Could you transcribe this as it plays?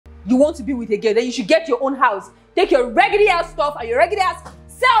you want to be with a girl, then you should get your own house. Take your raggedy ass stuff and your raggedy ass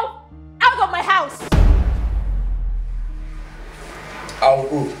self out of my house. I'll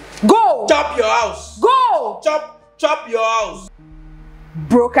go. Go! Chop your house! Go! Chop your house!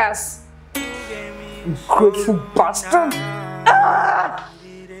 Broke ass. Grateful bastard. Ah!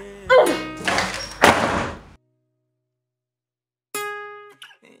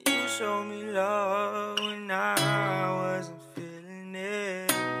 You showed me love when I wasn't feeling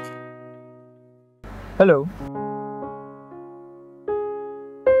it. Hello.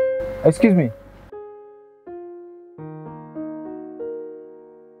 Excuse me.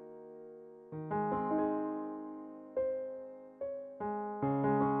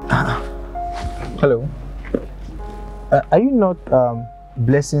 Hello. Are you not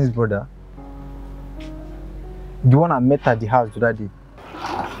Blessing's brother? The one I met at the house the other day.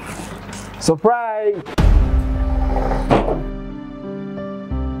 Surprise!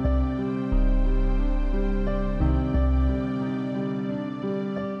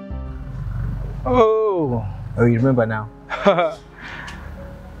 Oh, you remember now?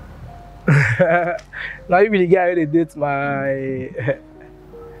 Now you be the guy who dates my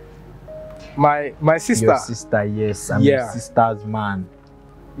sister. Your sister, yes. I'm your sister's man.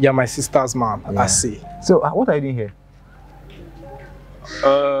 Yeah, my sister's mom. Yeah. I see. So, what are you doing here?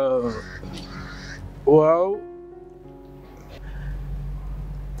 Well,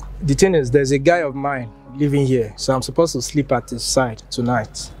 the thing is, there's a guy of mine living here, so I'm supposed to sleep at his side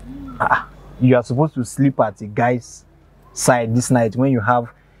tonight. You are supposed to sleep at a guy's side this night when you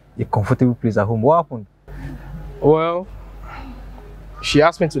have a comfortable place at home. What happened? Well, she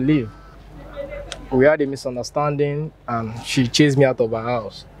asked me to leave. We had a misunderstanding and she chased me out of her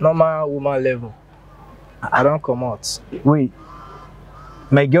house. Normal woman level. I don't come out. Wait,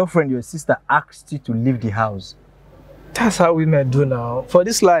 my girlfriend, your sister, asked you to leave the house. That's how women do now. For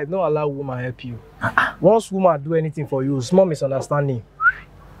this life, don't allow woman help you. Once woman do anything for you, small misunderstanding.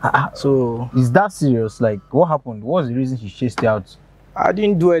 So is that serious? Like, what happened? What was the reason she chased you out? I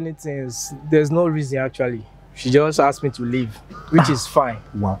didn't do anything. There's no reason actually. She just asked me to leave, which is fine.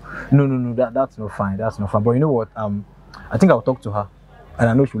 Wow. No, that's not fine. That's not fine. But you know what? I think I'll talk to her, and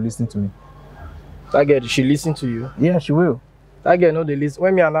I know she'll listen to me. That girl, she listen to you? Yeah, she will. That girl know the listen.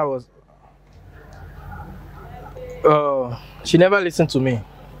 When me and I was, she never listened to me.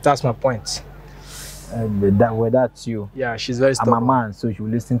 That's my point. That's you. Yeah, she's very stubborn. I'm a man, so she will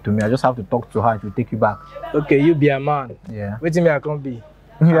listen to me. I just have to talk to her and she'll take you back. Okay, you be a man. Yeah. Wait till me I can't be.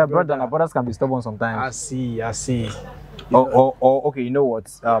 Yeah, brother. My brothers can be stubborn sometimes. I see. Okay, you know what?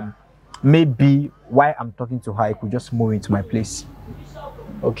 Maybe while I'm talking to her, I could just move into my place.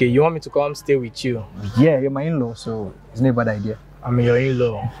 Okay, you want me to come stay with you? Yeah, you're my in-law, so it's not a bad idea. I'm your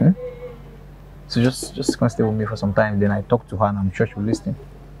in-law. So just come stay with me for some time, then I talk to her and I'm sure she'll listen.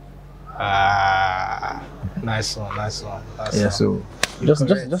 Nice one. Yeah, so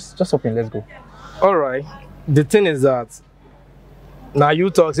just open, let's go. All right. The thing is that now you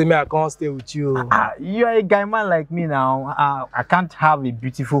talk to me, I can't stay with you. You're a guy man like me now. I can't have a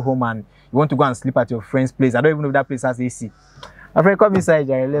beautiful home and you want to go and sleep at your friend's place. I don't even know if that place has AC. My friend, come inside,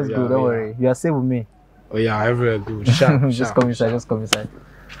 Jerry. Let's go. Don't worry. You are safe with me. Oh yeah, everywhere good. Just come inside. Just come inside.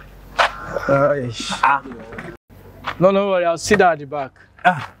 No worry. I'll sit down at the back.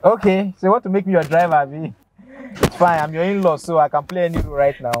 Okay. So you want to make me your driver, Abi? It's fine. I'm your in-law, so I can play any role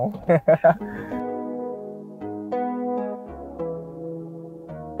right now.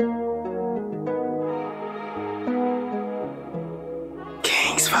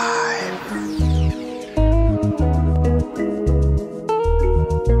 King's Vibe.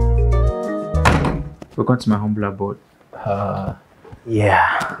 Welcome to my humble abode.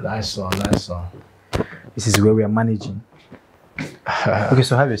 Yeah. Nice one. This is where we are managing. Okay,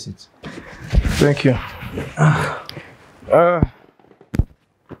 so have a seat. Thank you.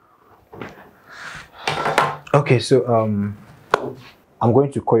 Okay, so I'm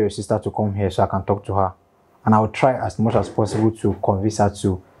going to call your sister to come here so I can talk to her, and I'll try as much as possible to convince her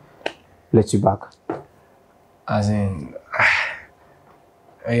to let you back. As in,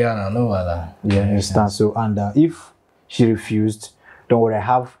 yeah, no other. Yeah, I understand. So, and if she refused, don't worry, I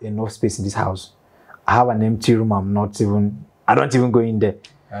have enough space in this house. I have an empty room. I don't even go in there.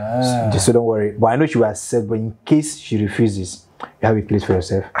 So don't worry. But I know she will accept. But in case she refuses, you have a place for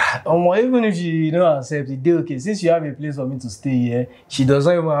yourself. Even if she don't accept, it's okay. Since you have a place for me to stay here, she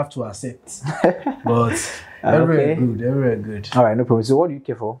doesn't even have to accept. But everywhere good. All right, no problem. So what do you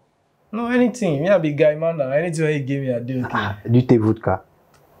care for? No, anything. Me a big guy, man. Now anything you give me, I do okay. Do you take vodka?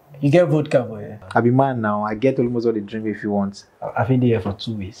 You get vodka for you? I be man now. I get almost all the drink if you want. I've been here for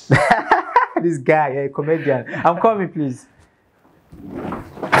 2 weeks. This guy, a comedian. I'm coming, please.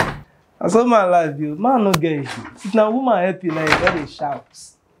 That's all my life, you. Man, no get issue. If now woman help you, now you got a shout.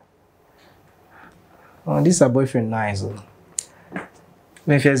 Oh, this is a boyfriend nice. Oh. Let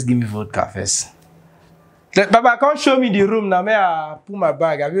me first give me vodka first. Baba, come show me the room now. May I put my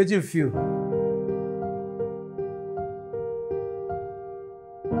bag? Have you feel?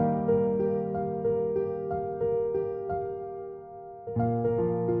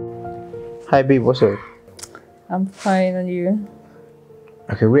 Hi, babe. What's up? I'm fine, and you?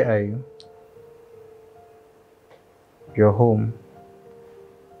 Okay, where are you? You're home.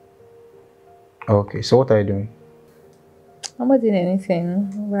 Okay, so what are you doing? I'm not doing anything.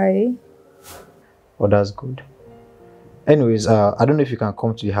 Why? Oh, that's good. Anyways, I don't know if you can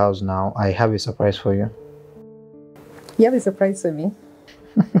come to the house now. I have a surprise for you. You have a surprise for me?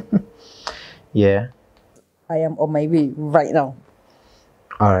 Yeah. I am on my way right now.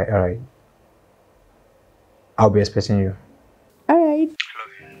 All right. I'll be expecting you. All right.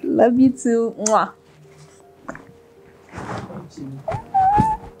 Love you too. Mwah.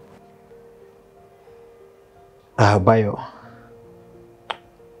 Bayo.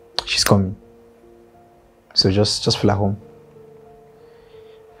 She's coming. So just fly home.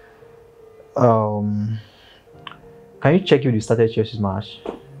 Can you check if you started Chelsea's match?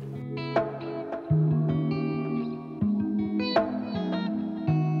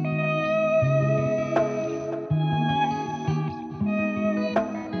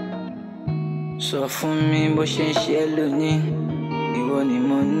 Sọ fún mi bó ṣe ń ṣe lónìí, ìwọ ni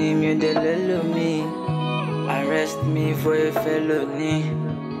mo ní mi ò dẹ̀ lẹ́lòmíì. Arrest me for a felony,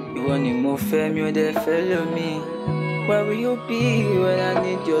 ìwọ ni mo fẹ́ mi ò dẹ̀ fẹ́ lómíì. Where will you be when I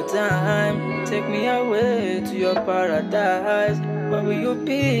need your time? Take me away to your paradise. Where will you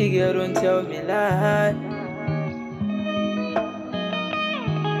be, girl, don't tell me lie.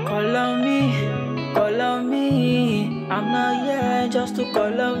 Call on me, I'm not here just to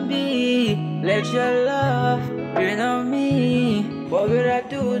call on me. Let your love rain on me. What will I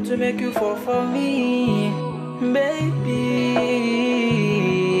do to make you fall for me? Baby,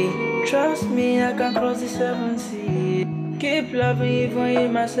 trust me, I can cross the 70s. Keep loving even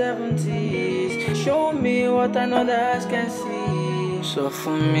in my 70s. Show me what another eyes can see. So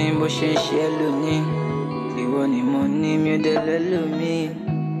for me, bó ṣe ń ṣe lónìí, ìwọ ni mo ní mi ò dẹ̀ lẹ́lòmíì.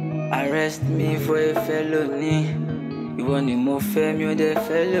 Arrest me for a felony, ìwọ ni mo fẹ́ mi ò dẹ̀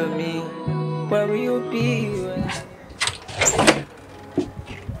fẹ́ lómíì. Where will you be?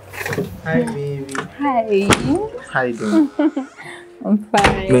 Hi, baby. Hi. How you doing? I'm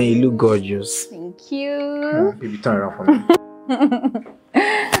fine. Man, you look gorgeous. Thank you. Baby, turn around for me.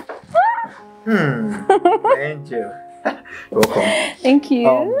 Angel. Welcome. Thank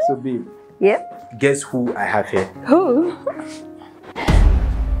you. So babe. Yep. Guess who I have here? Who?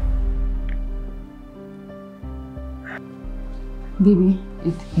 Baby,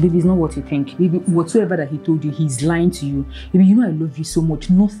 it's not what you think. Baby, whatsoever that he told you, he's lying to you. Baby, you know I love you so much.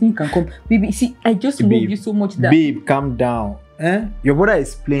 Nothing can come. Baby, see, I just love you so much that... Babe, calm down. Your brother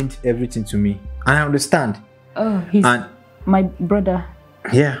explained everything to me. And I understand. Oh, he's my brother.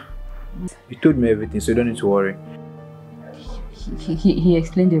 Yeah. He told me everything, so you don't need to worry. He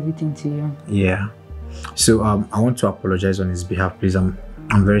explained everything to you. Yeah. So I want to apologize on his behalf, please. I'm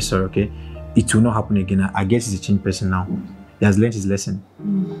very sorry, okay? It will not happen again. I guess he's a changed person now. He has learned his lesson.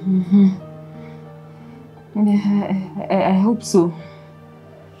 Yeah, I hope so.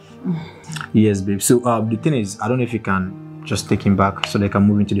 Yes, babe. So the thing is, I don't know if you can just take him back so they can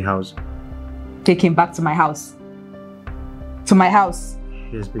move into the house. Take him back to my house. To my house.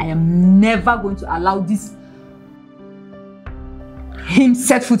 Yes, babe. I am never going to allow this him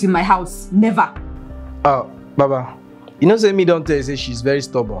set foot in my house. Never. Baba, you know say me don't tell you say she's very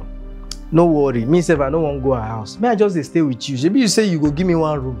stubborn. No worry, me sef I no wan go her house. May I just stay with you? Maybe you say you go give me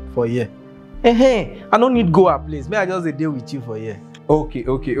one room for a year. I don't need go her place. May I just stay with you for a year?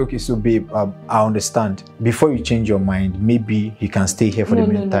 Okay. So babe, I understand. Before you change your mind, maybe he can stay here for the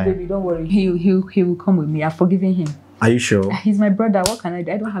meantime. No, baby, don't worry. He will come with me. I've forgiven him. Are you sure? He's my brother. What can I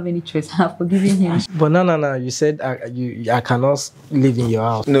do? I don't have any choice. I've forgiven him. But no. You said I cannot live in your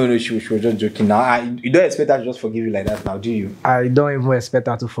house. No, she was just joking. Now, you don't expect her to just forgive you like that now, do you? I don't even expect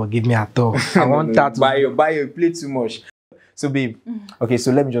her to forgive me at all. I want her to... Buy you play too much. So babe, okay,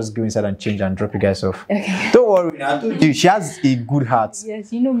 so let me just go inside and change and drop you guys off. Okay. Don't worry, I told you, she has a good heart.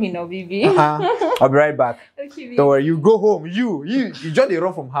 Yes, you know me now, baby. I'll be right back. Okay, baby. Don't worry, you go home. You just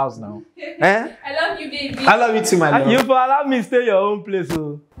run from house now. I love you, baby. I love you too, my love. You for allow me stay your own place.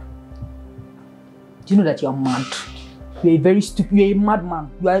 Oh. Do you know that you're mad? You're a very stupid, you're a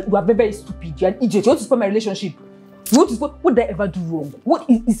madman. You are very, very stupid. You're an idiot. You want to spoil my relationship. What did I ever do wrong? What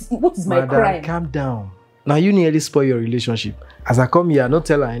is my crime? Calm down. Now you nearly spoil your relationship. As I come here, I don't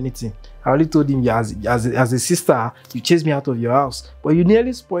tell her anything. I only told him, yeah, as a sister, you chased me out of your house. But you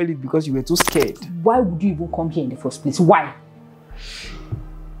nearly spoiled it because you were too scared. Why would you even come here in the first place? Why?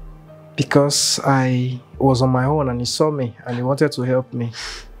 Because I was on my own and he saw me and he wanted to help me.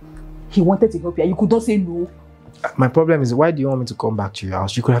 He wanted to help you and you could not say no. My problem is, why do you want me to come back to your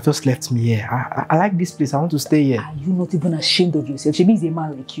house? You could have just left me here. I like this place. I want to stay here. Are you not even ashamed of yourself? Shebi is a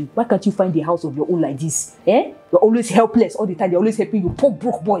man like you. Why can't you find a house of your own like this? Eh? You're always helpless all the time. They're always helping you. Poor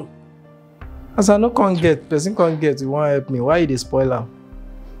broke boy. As I no can't get, person can't get, you want help me. Why you the spoiler?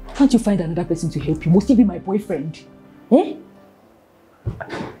 Can't you find another person to help you? Must he be my boyfriend? Eh?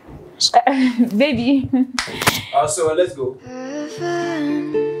 Baby. So let's go.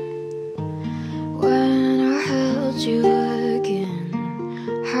 When I held you again,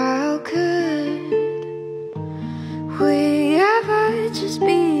 how could we ever just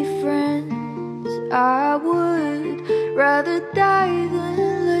be friends? I would rather die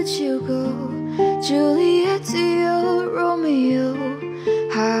than let you go. Juliet to your Romeo.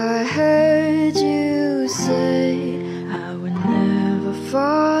 I heard you say I would never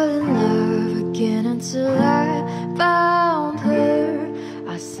fall in love again until I found her.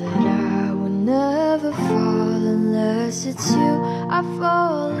 I said I would never fall unless it's you I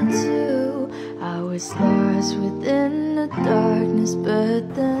fall into. I was lost within the darkness,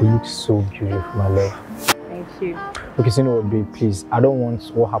 but then You look so beautiful, my love. Thank you. Okay, so you know what, babe, please. I don't want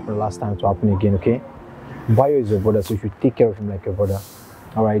what happened last time to happen again, okay? Bayo is your brother, so you should take care of him like your brother.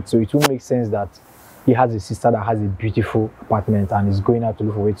 Alright, so it will make sense that he has a sister that has a beautiful apartment and is going out to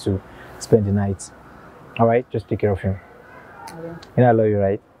look for a way to spend the night. Alright, just take care of him. Okay. And I love you,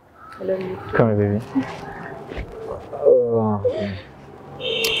 right? I love you. Come here, baby.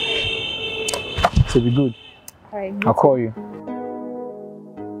 So be good. Alright. I'll call you.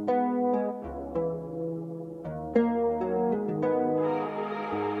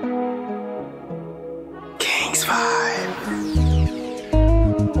 Kings Vibe.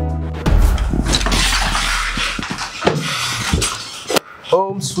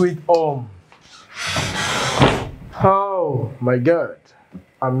 Home sweet home. Oh my God,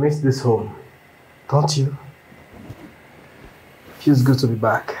 I miss this home. Don't you? Feels good to be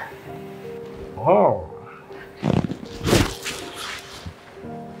back. Oh.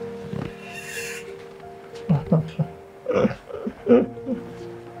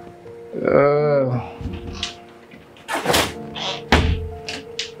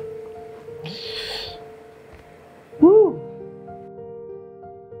 Woo.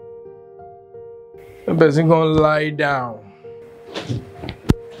 The person gonna lie down.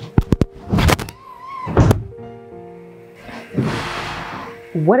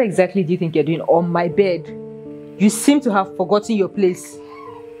 What exactly do you think you're doing on my bed? You seem to have forgotten your place.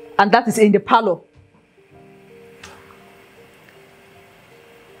 And that is in the parlor.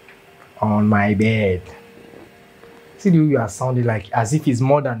 On my bed. See the way you are sounding like as if it's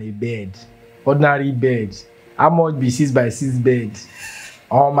more than a bed. Ordinary bed. How much be 6 by 6 bed?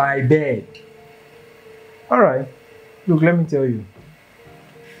 On my bed. Alright. Look, let me tell you.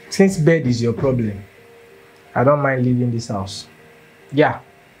 Since bed is your problem, I don't mind leaving this house. Yeah.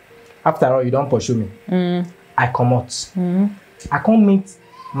 After all, you don't pursue me. I come out. I can't meet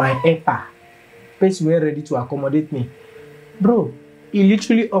my helper. Person were ready to accommodate me. Bro, he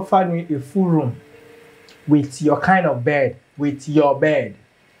literally offered me a full room with your kind of bed, with your bed.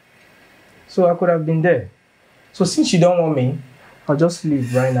 So I could have been there. So since you don't want me, I'll just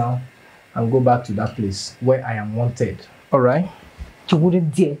leave right now and go back to that place where I am wanted. Alright? You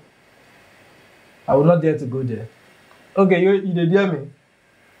wouldn't dare. I will not dare to go there. Okay, you did hear me?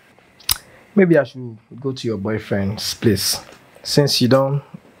 Maybe I should go to your boyfriend's place since you don't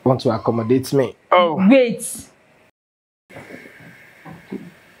want to accommodate me. Oh! Wait!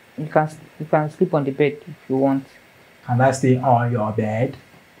 You can sleep on the bed if you want. Can I stay on your bed?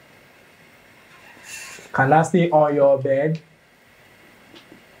 Can I stay on your bed?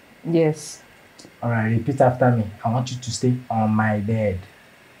 Yes. Alright, repeat after me. I want you to stay on my bed.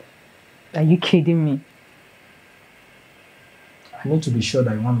 Are you kidding me? I need to be sure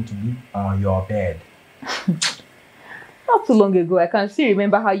that you want me to be on your bed. Not too long ago, I can still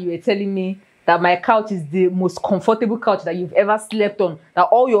remember how you were telling me that my couch is the most comfortable couch that you've ever slept on. That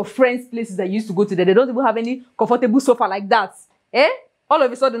all your friends' places that you used to go to, they don't even have any comfortable sofa like that. Eh? All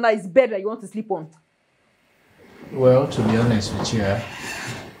of a sudden now it's bed that you want to sleep on. Well, to be honest with you,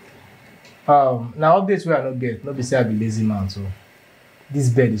 now updates where I don't get, not be say I be lazy man, so this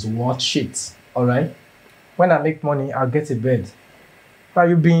bed is worth shit. Alright? When I make money, I'll get a bed. Are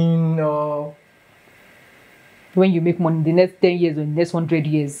you being When you make money the next 10 years or the next 100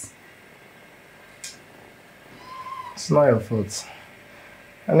 years. It's not your fault.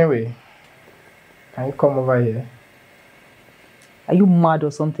 Anyway, can you come over here? Are you mad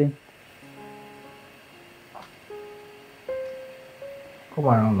or something? Come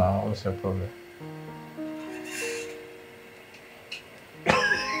around now. What's your problem?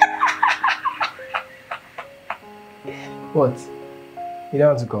 What? You don't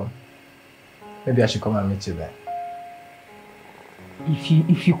want to come? Maybe I should come and meet you then.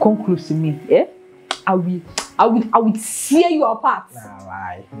 If you come close to me, eh? I will tear you apart. Nah,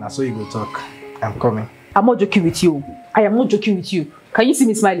 lie. Now so you go talk. I'm coming. I'm not joking with you. I am not joking with you. Can you see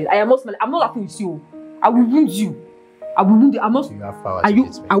me smiling? I am not smiling. I'm not laughing with you. I will wound you. I will wound you. I'm not. You have power Are to you?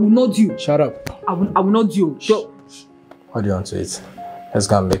 hit me. I will not do. Shut up. I will not do. Sure. What do you want to eat? Let's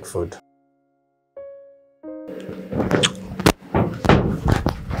go and make food.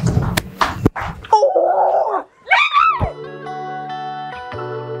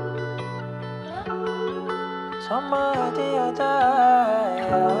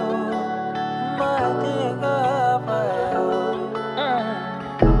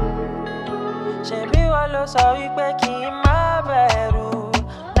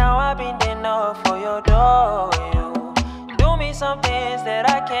 Now I've been there for your door. You do me some things that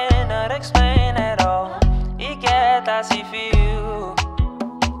I cannot explain at all. It gets as if you.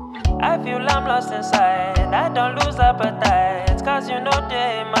 I feel I'm lost inside. I don't lose appetite, cause you know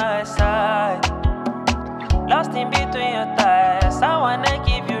they're my side. Lost in between your thighs. I wanna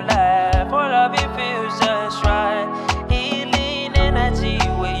give you life. All of it feels just right. Healing energy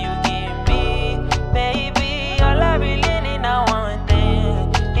where you give me, baby. All I really need now one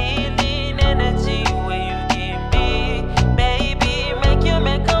thing. Healing energy where you give me, baby. Make you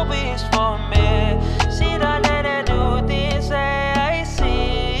make a wish for me. She don't let her do things that I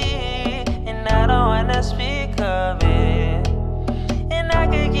see, and I don't wanna speak of it. And I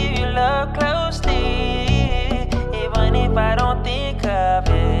could give you love closely, even if I don't think of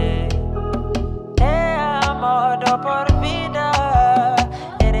it. Te amo do por vida,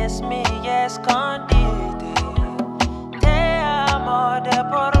 eres mi escondite. Te amo de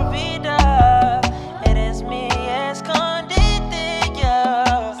por vida, eres mi escondite.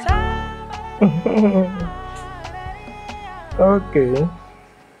 Okay.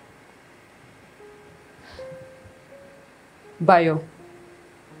 Bayo.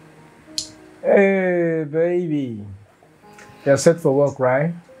 Hey, baby. You're set for work,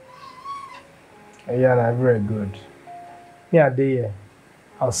 right? Yeah, nah, very good. Me a day here.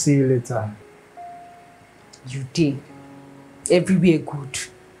 I'll see you later. You did. Everywhere good.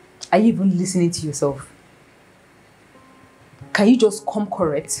 Are you even listening to yourself? Can you just come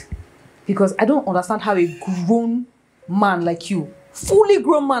correct? Because I don't understand how a grown man like you, fully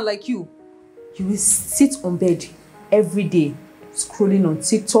grown man like you will sit on bed every day, scrolling on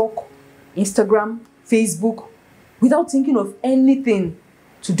TikTok, Instagram, Facebook, without thinking of anything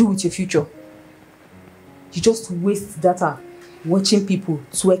to do with your future. You just waste data watching people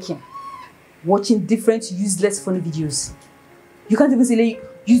twerking, watching different useless funny videos. You can't even say like,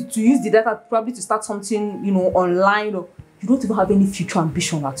 use the data probably to start something, online, or you don't even have any future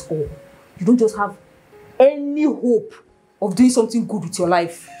ambition at all. You don't just have any hope of doing something good with your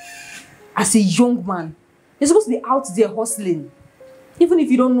life. As a young man, you're supposed to be out there hustling. Even if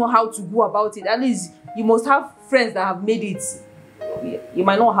you don't know how to go about it, at least you must have friends that have made it. You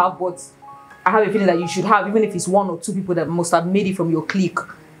might not have, but I have a feeling that you should have, even if it's one or two people that must have made it from your clique.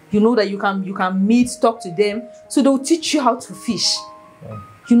 You know that you can meet, talk to them, so they'll teach you how to fish. Yeah.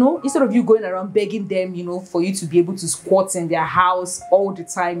 Instead of you going around begging them, for you to be able to squat in their house all the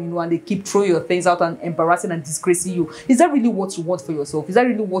time, and they keep throwing your things out and embarrassing and disgracing you. Is that really what you want for yourself? Is that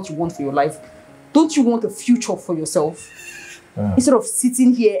really what you want for your life? Don't you want a future for yourself? Yeah. Instead of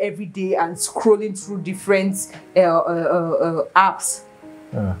sitting here every day and scrolling through different apps.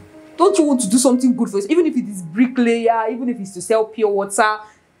 Yeah. Don't you want to do something good for yourself? Even if it is bricklayer, even if it's to sell pure water,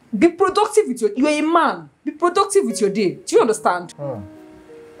 be productive with you're a man. Be productive with your day. Do you understand?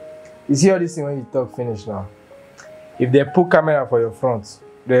 You see all this thing when you talk finish now. If they put camera for your front,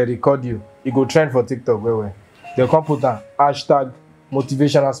 they record you. You go trend for TikTok, where they'll come put a hashtag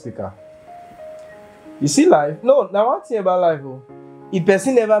motivational speaker. You see life? No, now one thing about life, if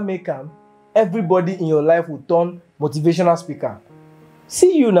person never make them, everybody in your life will turn motivational speaker.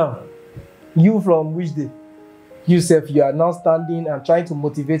 See you now. You from which day? Yourself, you are now standing and trying to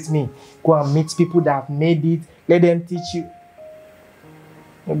motivate me. Go and meet people that have made it. Let them teach you.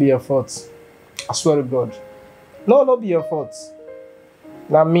 Not be your fault. I swear to God. No, not be your fault.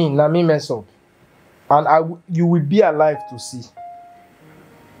 Not me mess up. And you will be alive to see.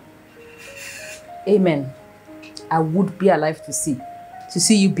 Amen. I would be alive to see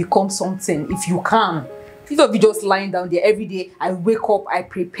you become something if you can. Instead of you just lying down there every day, I wake up, I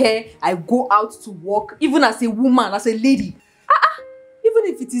prepare, I go out to work, even as a woman, as a lady.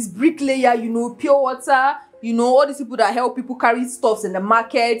 Even if it is bricklayer, you know, pure water, you know, all these people that help people carry stuffs in the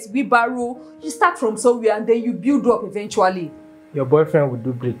market, wheelbarrow, you start from somewhere and then you build up eventually. Your boyfriend will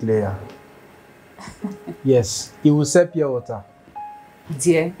do bricklayer. Yes, he will sell pure water.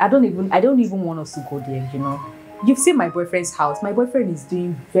 Dear, I don't even want us to go there, you know. You've seen my boyfriend's house. My boyfriend is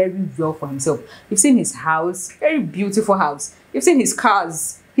doing very well for himself. You've seen his house, very beautiful house. You've seen his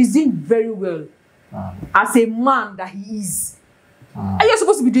cars. He's doing very well. As a man that he is. And you're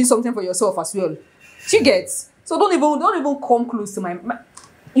supposed to be doing something for yourself as well. She gets. So don't even come close to my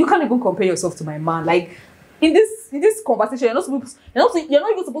you can't even compare yourself to my man. Like in this conversation, you're not even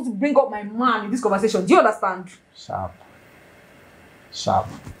supposed to bring up my man in this conversation. Do you understand? Sharp.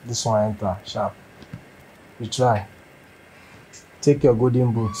 This one enter. Sharp. You try. Take your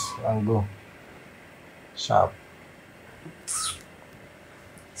golden boots and go. Sharp. It's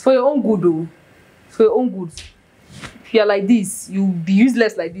for your own good, though. It's for your own good. If you're like this, you'll be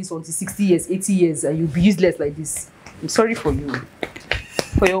useless like this until 60 years, 80 years, and you'll be useless like this. I'm sorry for you.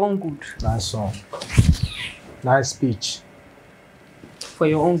 For your own good. Nice one. Nice speech. For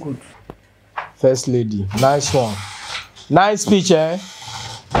your own good. First lady. Nice one. Nice speech, eh?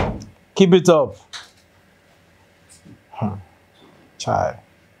 Keep it up. Child.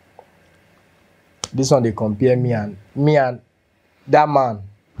 This one they compare me and that man.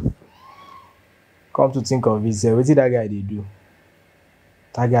 Come to think of it, what did that guy they do?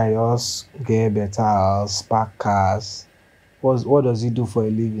 That guy just get better house, park cars. What does he do for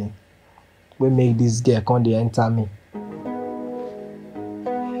a living? We make this girl come they enter me.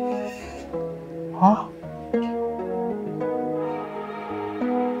 Huh?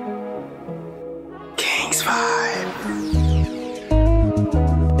 Kings Vibe.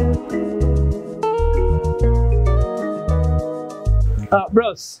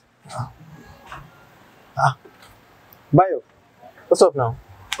 Bros. Bayo, what's up now?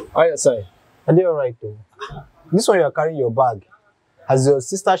 How you say? Are they alright though? This one you are carrying your bag. Has your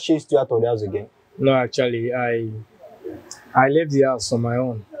sister chased you out of the house again? No, actually, I left the house on my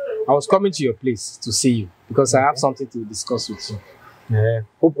own. I was coming to your place to see you because I have something to discuss with you. Yeah,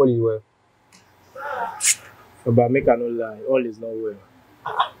 hope all is well. But make I no lie, all is not well.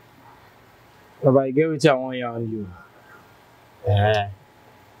 But I get with you, I want you and you. Yeah.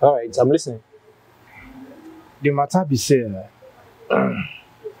 Alright, I'm listening. The matter be said.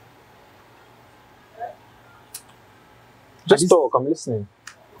 Just talk, I'm listening.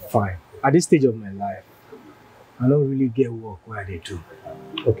 Fine. At this stage of my life, I don't really get work where they do.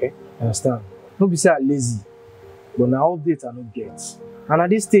 Okay. Understand? Don't be say I'm lazy, but now updates I don't get. And at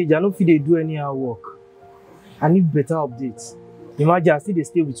this stage, I don't feel they do anyhow work. I need better updates. Imagine I still they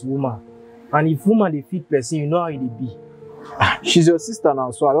stay with woman. And if woman they feed person, you know how it be. She's your sister now,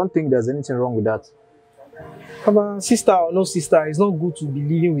 so I don't think there's anything wrong with that. But sister or no sister, it's not good to be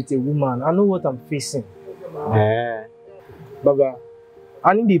living with a woman. I know what I'm facing. Yeah. Baba,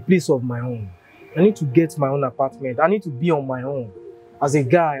 I need a place of my own. I need to get my own apartment. I need to be on my own. As a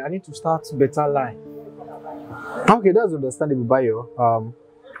guy, I need to start a better life. Okay, that's understandable, Bayo.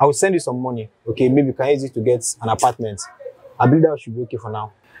 I will send you some money. Okay, maybe you can use it to get an apartment. I believe that should be okay for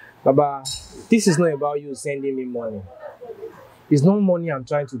now. Baba, this is not about you sending me money. It's not money I'm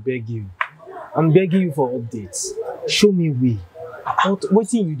trying to beg you. I'm begging you for updates. Show me way. What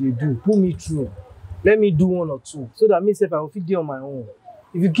thing you they do? Pull me through. Let me do one or two. So that myself I will fit there on my own.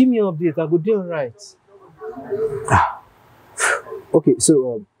 If you give me an update, I go do all right. Okay,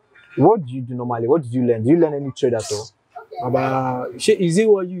 so what do you do normally? What did you learn? Do you learn any trade at all? Baba, is it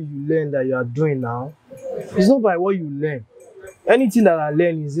what you learn that you are doing now? It's not by what you learn. Anything that I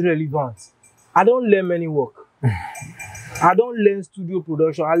learn is irrelevant. I don't learn many work. I don't learn studio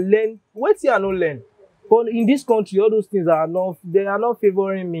production. I learn what I don't learn. But in this country, all those things are not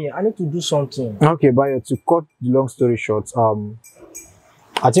favoring me. I need to do something. Okay, Bayo, to cut the long story short,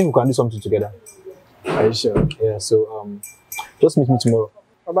 I think we can do something together. Are you sure? Yeah, so just meet me tomorrow.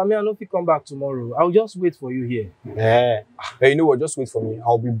 But me, I don't come back tomorrow. I'll just wait for you here. Yeah. Hey, you know what? Just wait for me.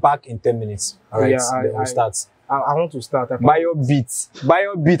 I'll be back in 10 minutes. All right, yeah, we'll start. I want to start. Bayo beat.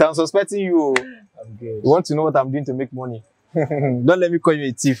 Bayo beat. I'm suspecting you. I'm good. You want to know what I'm doing to make money? Don't let me call you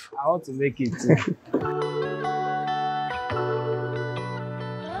a thief. I want to make it too.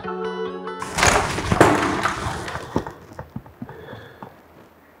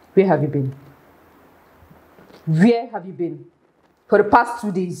 Where have you been? Where have you been? For the past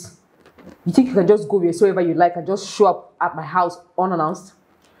 2 days. You think you can just go wheresoever you like and just show up at my house unannounced?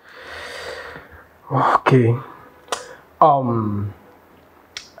 Okay.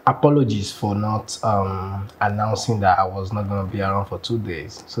 apologies for not announcing that I was not going to be around for 2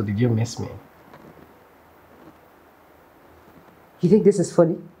 days. So did you miss me? You think this is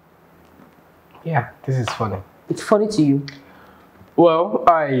funny? Yeah, this is funny. It's funny to you. Well,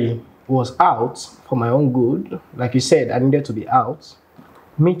 I was out for my own good. Like you said, I needed to be out.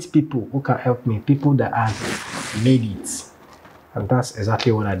 Meet people who can help me, people that have made it. And that's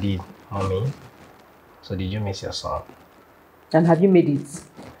exactly what I did, mommy. So did you miss your son? And have you made it?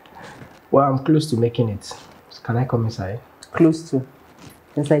 Well, I'm close to making it. Can I come inside? Close to.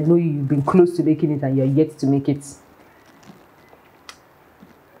 Since I know you've been close to making it and you're yet to make it.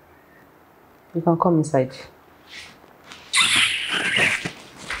 You can come inside.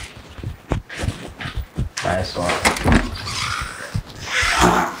 Nice one.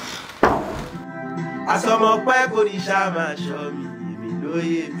 Asọmọpẹ́ kò ní ṣá máa ṣọ́ mi, èmi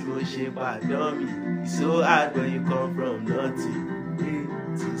lóye bí mo ṣe pàdán mi. It's so hard when you come from nothing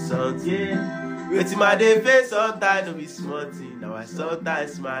to something. Wetin my dey face sometimes no be small thing. Now I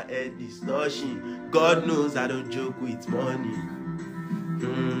sometimes my head distortion. God knows I don't joke with money.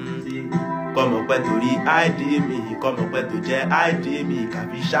 Kọ́mọpẹ́ torí ID mi, kọ́mọpẹ́ tó jẹ́ ID mi,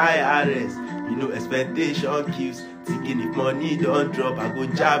 kàfi shy arrest. You know expectation kills. Thinking if money don't drop, I go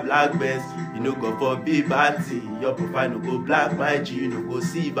jab black best. You know go for big party. Your profile no go black my G, you no go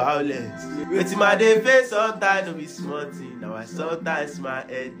see violence. Wetin my dey face sometimes no be small thing. Now I sometimes my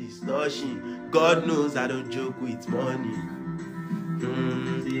head distortion. God knows I don't joke with money.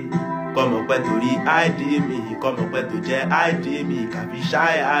 Kọ́mọpẹ́ torí ID mi, kọ́mọpẹ́ tó jẹ́ ID mi, kàfi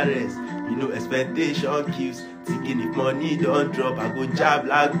shy arrest. You know expectation kills. Thinking if money don't drop, I go jab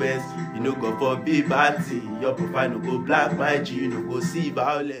black best. You know go for big party. Your profile no go black my G, you no go see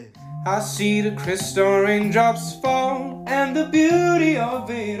violence. I see the crystal raindrops fall, and the beauty of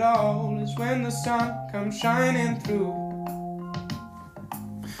it all is when the sun comes shining through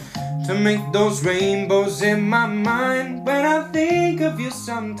to make those rainbows in my mind. When I think of you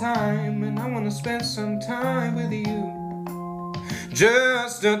sometime, and I wanna spend some time with you,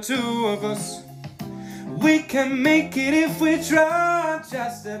 just the two of us. We can make it if we try,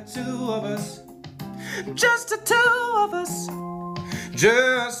 just the two of us. Just the two of us.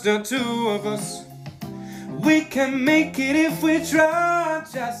 Just the two of us. We can make it if we try,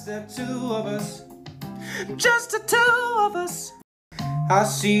 just the two of us. Just the two of us. I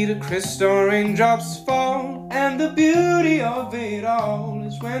see the crystal raindrops fall, and the beauty of it all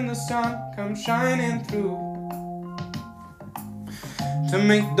is when the sun comes shining through to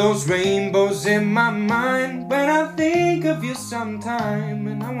make those rainbows in my mind. When I think of you sometime,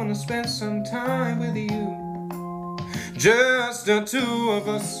 and I wanna spend some time with you, just the two of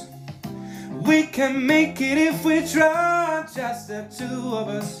us. We can make it if we try, just the two of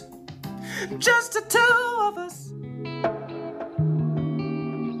us. Just the two of us.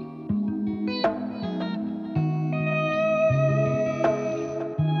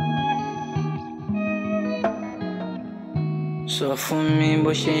 Sọ fún mi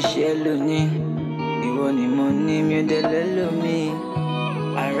bó ṣe ń ṣe lónìí, ìwọ ni mo ní mi ò dẹ̀ lẹ́lòmíì.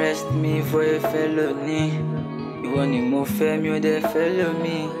 Arrest me for a felony, ìwọ ni mo fẹ́ mi ò dẹ̀ fẹ́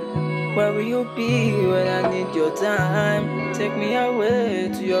lómíì. Where will you be when I need your time? Take me away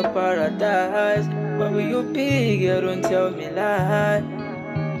to your paradise. Where will you be, girl, don't tell me lie.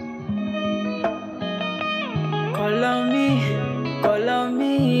 Call on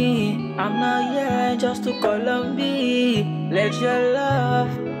me, I'm not here just to call on me. Let your love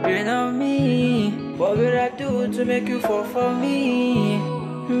rain on me. What will I do to make you fall for me?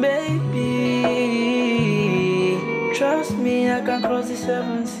 Baby, trust me, I can cross the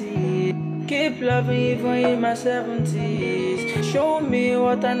 70s. Keep loving even in my 70s. Show me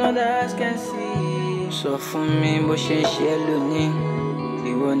what another eyes can see. Sọ fún mi bó ṣe ń ṣe lónìí,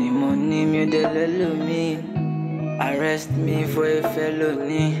 ìwọ ni mo ní mi ò dẹ̀ lẹ́lòmíì. Arrest me for a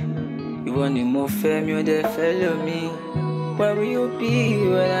felony, ìwọ ni mo fẹ́ mi ò dẹ̀ fẹ́ lómíì. Where will you be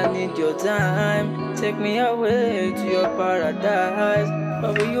when I need your time? Take me away to your paradise.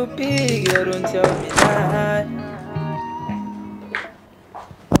 Where will you be, girl, don't tell me lie.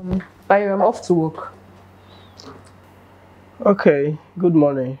 Bayo, I'm off to work. Okay, good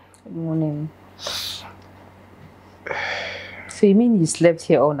morning. Good morning. So you mean you slept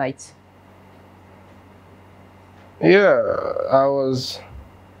here all night? Yeah, I was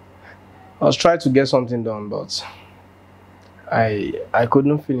trying to get something done, but I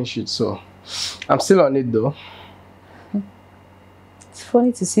couldn't finish it, so I'm still on it though. It's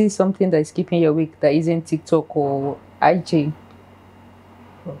funny to see something that is keeping you awake that isn't TikTok or IG.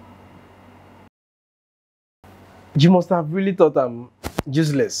 You must have really thought I'm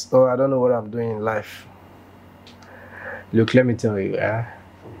useless, or I don't know what I'm doing in life. Look, let me tell you,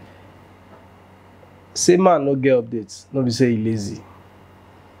 Say man no get updates. No be say he lazy.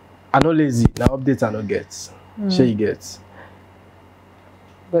 I no lazy. Now updates I no get. Sure you get.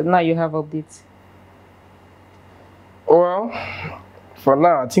 But now you have updates. Well, for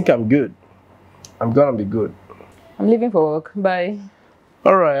now I think I'm good. I'm gonna be good. I'm leaving for work. Bye.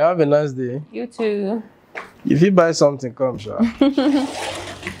 Alright, have a nice day. You too. If you buy something, come, sure.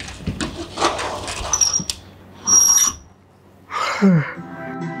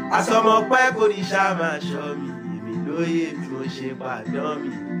 Asọmọpẹ́ kò ní ṣá máa ṣọ́ mi, èmi lóye bí mo ṣe pàdán mi.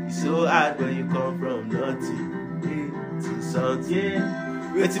 It's so hard when you come from nothing to something.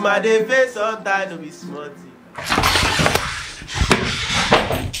 Wetin my dey face sometimes no be small thing.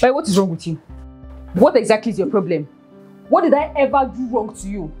 But what is wrong with you? What exactly is your problem? What did I ever do wrong to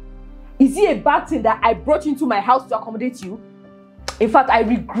you? Is it a bad thing that I brought you into my house to accommodate you? In fact, I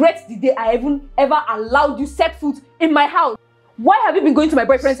regret the day I even ever allowed you set foot in my house. Why have you been going to my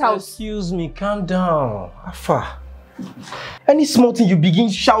boyfriend's house? Excuse me, calm down. Afa. Any small thing you begin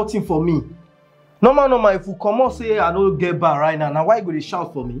shouting for me. Normal, if you come out say I don't get back right now, why you go to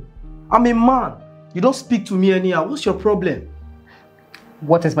shout for me? I'm a man. You don't speak to me anyhow. What's your problem?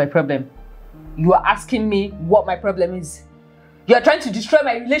 What is my problem? You are asking me what my problem is. You are trying to destroy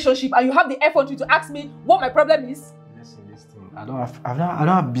my relationship and you have the effort to ask me what my problem is? Listen. I don't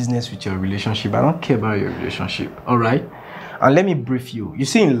have business with your relationship. I don't care about your relationship. Alright? And let me brief you. You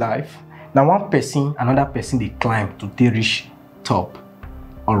see in life, now one person, another person they climb to the reach top.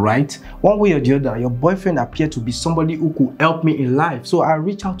 Alright? One way or the other, your boyfriend appeared to be somebody who could help me in life. So I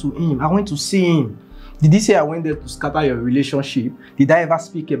reached out to him. I went to see him. Did he say I went there to scatter your relationship? Did I ever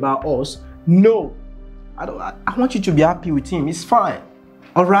speak about us? No. I want you to be happy with him. It's fine.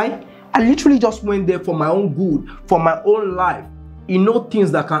 Alright? I literally just went there for my own good, for my own life. He knows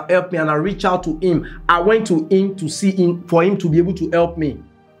things that can help me and I reached out to him. I went to him to see him, for him to be able to help me.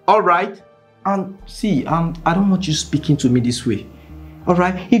 Alright? And see, I don't want you speaking to me this way.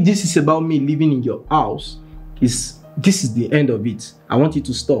 Alright? If this is about me living in your house, this is the end of it. I want you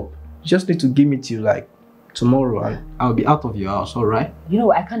to stop. You just need to give me till like tomorrow and I'll be out of your house, alright? You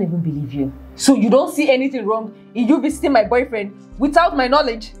know, I can't even believe you. So you don't see anything wrong in you visiting my boyfriend without my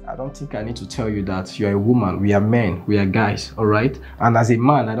knowledge? I don't think I need to tell you that. You're a woman, we are men, we are guys, alright? And as a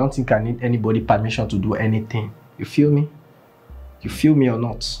man, I don't think I need anybody permission to do anything. You feel me? You feel me or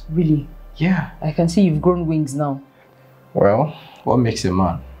not? Really? Yeah. I can see you've grown wings now. Well, what makes a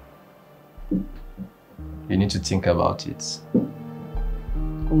man? You need to think about it.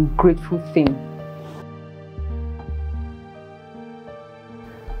 Ungrateful thing.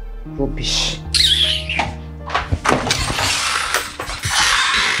 Rubbish.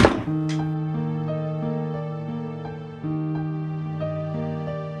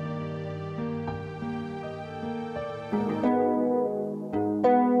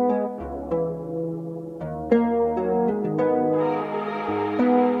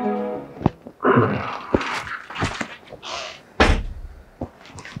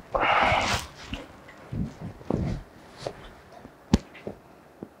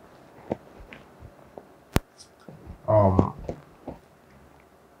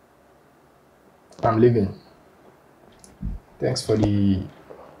 I'm leaving. Thanks for the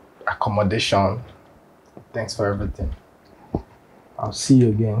accommodation. Thanks for everything. I'll see you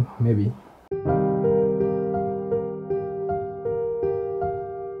again, maybe.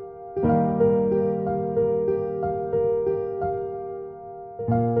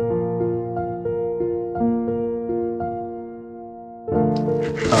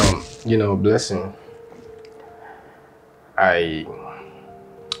 You know, Blessing,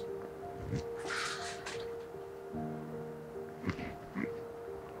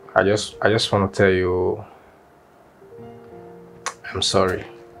 I just want to tell you I'm sorry.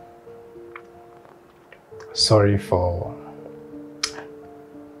 Sorry for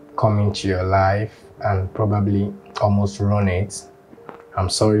coming to your life and probably almost ruin it. I'm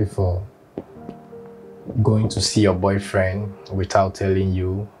sorry for going to see your boyfriend without telling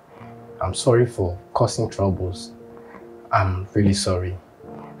you. I'm sorry for causing troubles. I'm really sorry.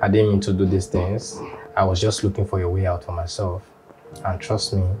 I didn't mean to do these things. I was just looking for a way out for myself. And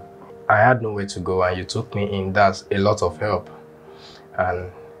trust me, I had nowhere to go and you took me in. That's a lot of help.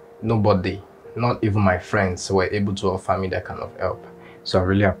 And nobody, not even my friends, were able to offer me that kind of help. So I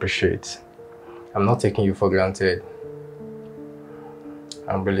really appreciate. I'm not taking you for granted.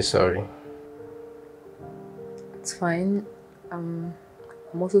 I'm really sorry. It's fine. I'm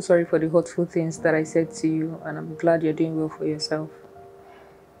also sorry for the hurtful things that I said to you, and I'm glad you're doing well for yourself.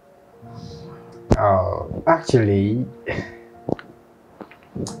 Actually,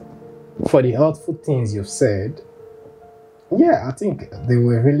 for the hurtful things you've said, yeah, I think they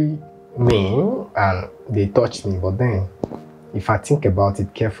were really mean and they touch me, but then if I think about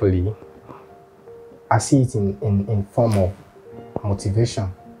it carefully, I see it in form of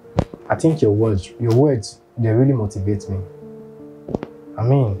motivation. I think your words, they really motivate me. I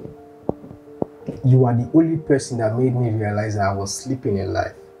mean, you are the only person that made me realize that I was sleeping in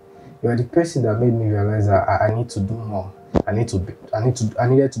life. You are the person that made me realize that I need to do more. I needed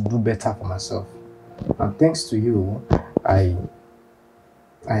to do better for myself. And thanks to you, I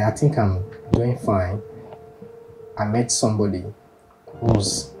think I'm doing fine. I met somebody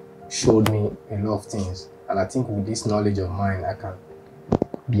who's showed me a lot of things, and I think with this knowledge of mine, I can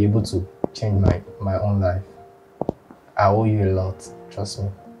be able to change my own life. I owe you a lot, trust me.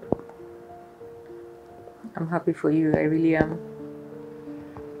 I'm happy for you, I really am.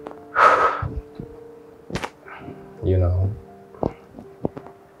 You know,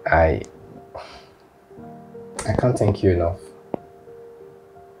 I can't thank you enough.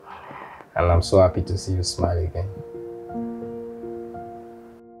 And I'm so happy to see you smile again.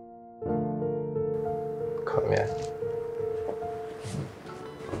 Come here.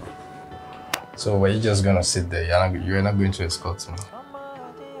 So were you just gonna sit there? You're not going to escort me?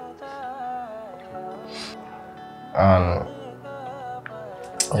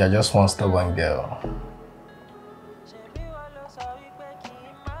 You're just one stubborn girl.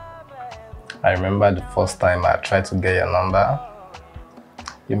 I remember the first time I tried to get your number.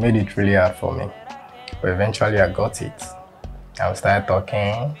 You made it really hard for me. But eventually I got it. I started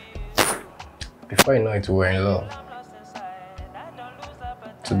talking. Before you know it, we were in love.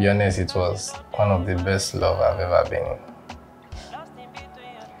 To be honest, it was one of the best love I've ever been in.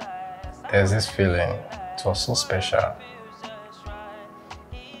 There's this feeling, it was so special.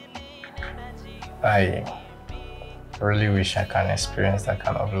 I really wish I can experience that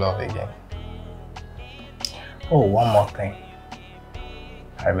kind of love again. Oh, one more thing.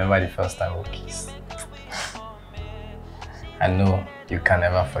 I remember the first time we kissed. I know you can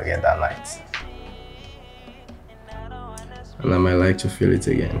never forget that night. And I might like to feel it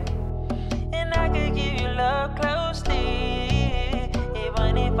again. And I could give you love closely,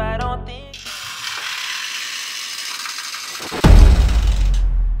 even if I don't think.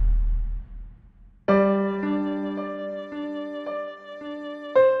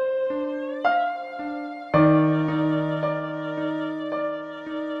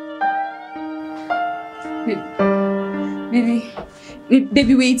 Baby, wait,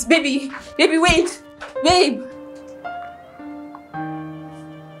 baby, wait, babe.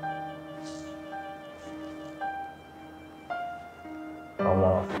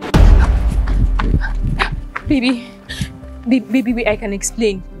 Baby, wait, I can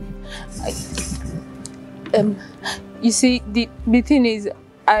explain. You see, the thing is,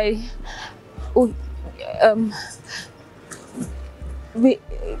 wait,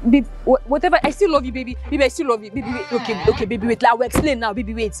 babe, whatever, I still love you, baby. Baby, I still love you. Baby, wait, okay, baby, wait. I will explain now,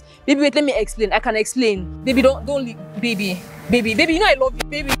 baby, wait. Baby, wait, let me explain. I can explain. Baby, don't leave, baby, you know I love you,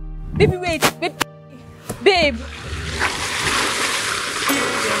 baby. Baby, wait, babe.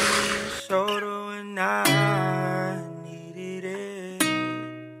 Shoulder when I needed it,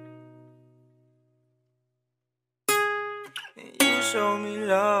 and you showed me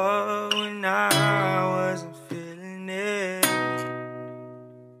love when I wasn't feeling it,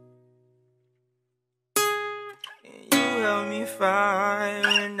 and you helped me fight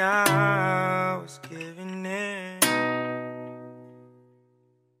when I was giving in,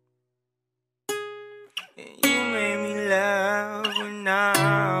 and you made me laugh when I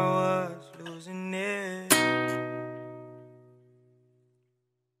was losing it.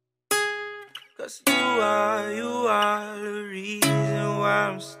 'Cause you are the reason why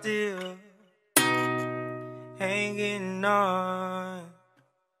I'm still hanging on.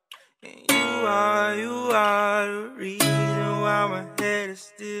 And you are the reason why my head is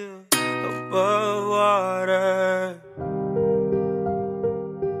still above water.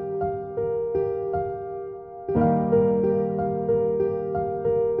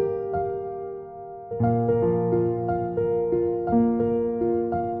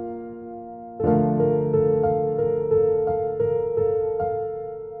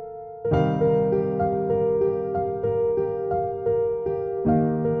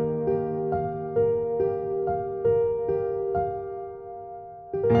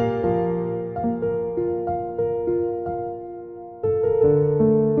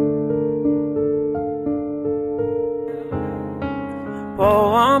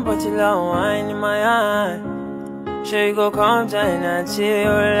 Pour one bottle of wine in my hand. Sure you go come down and chill.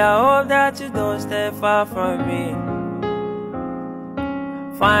 I hope that you don't stay far from me.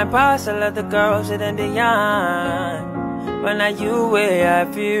 Fine past a lot of girls in the yarn. but now you way I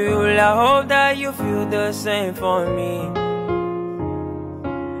feel. I hope that you feel the same for me.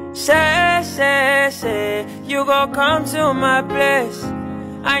 Say, you gon' come to my place.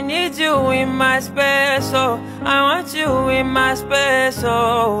 I need you in my space, oh. I want you in my space,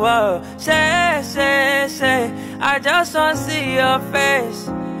 oh. Say, I just wanna see your face.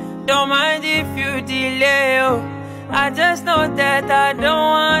 Don't mind if you delay, oh. I just know that I don't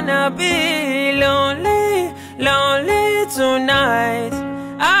wanna be lonely, lonely tonight.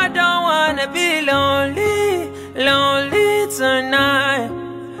 I don't wanna be lonely, lonely tonight.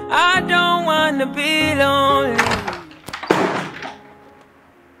 I don't wanna be lonely.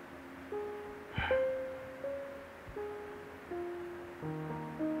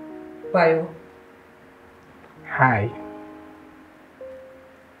 Bayo. Hi.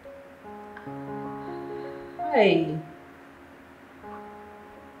 Hey.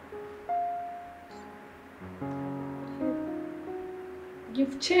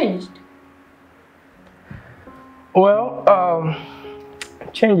 You've changed. Well,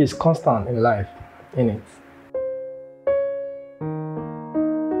 change is constant in life, innit?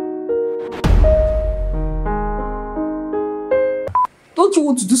 Don't you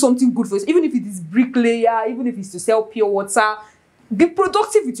want to do something good for us? Even if it is bricklayer, even if it's to sell pure water, be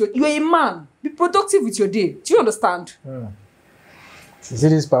productive with you're a man. Be productive with your day. Do you understand? You see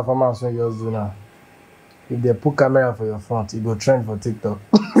this performance when you just do now? If they put camera for your front, you go trend for TikTok.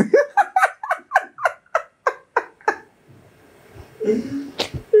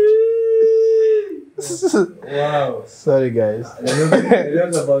 Wow. Sorry, guys. Party.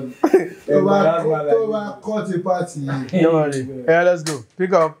 Don't worry. Yeah, let's go.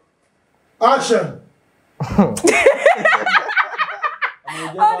 Pick up. Action. All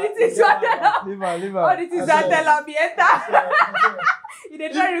the things you are telling Leave her. all the things you are telling me, enter. You dey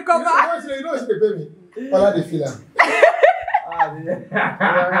try to recover. You know she dey pay me. All the filler.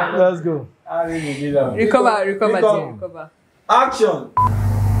 Let's go. Recover. Action.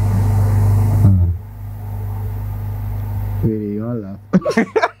 Really, you all laugh.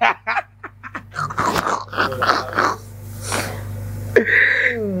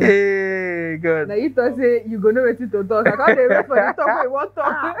 Hey, God. Now you talk say you go know wetin to talk. I can't wait for you talk what you want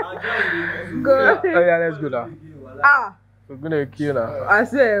talk. Go. Oh yeah, let's go now. Ah, We're gonna kill now. I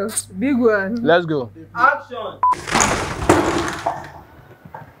swear, big one. Let's go. Action.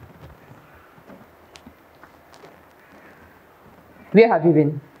 Where have you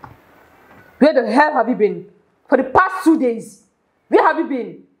been? Where the hell have you been? For the past 2 days. Where have you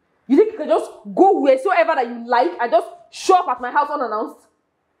been? You think you can just go wheresoever that you like and just show up at my house unannounced?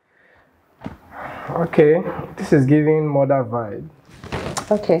 Okay, this is giving mother vibe.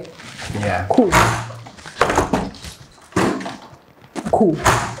 Okay. Yeah. Cool.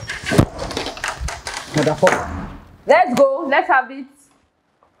 Motherfucker. Let's go. Let's have it.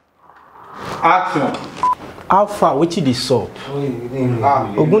 Action. How far? Which is the sub?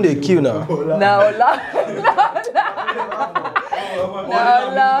 Ogun dey kill now. No,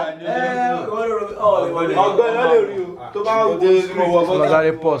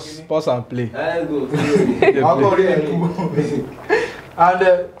 Pause and play.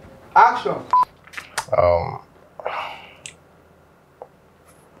 And action.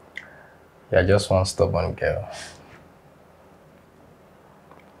 You're just one stubborn girl.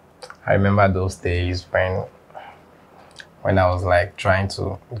 I remember those days when I was like trying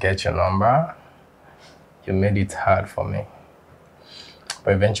to get your number. You made it hard for me.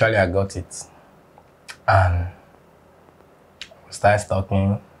 But eventually I got it. And we started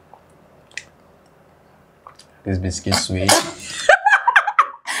talking. This biscuit sweet.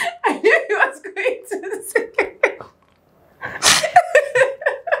 I knew he was going to say.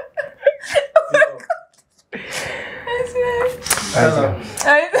 Let's go.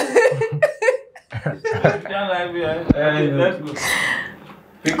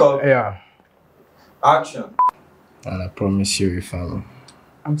 Pick up. Yeah. Action. And I promise you, if I'm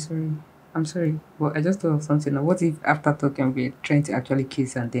sorry, but I just thought of something. What if after talking we're trying to actually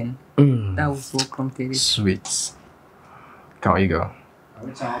kiss and then that was what prompted it? sweet. Can we go?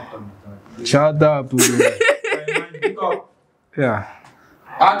 Shut up. Pick up. Yeah.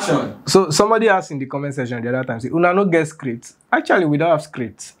 Action. So somebody asked in the comment section the other time, say, Una no get script. Actually, we don't have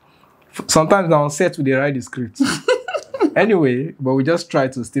script. Sometimes now on set we dey write the script. Anyway, but we just try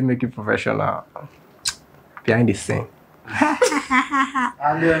to still make it professional behind the scene.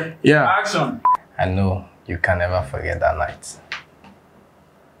 And then Yeah. action. I know you can never forget that night.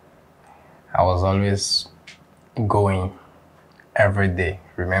 I was always going every day,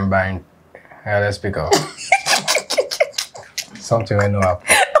 remembering. Let's pick up. Something I know happen.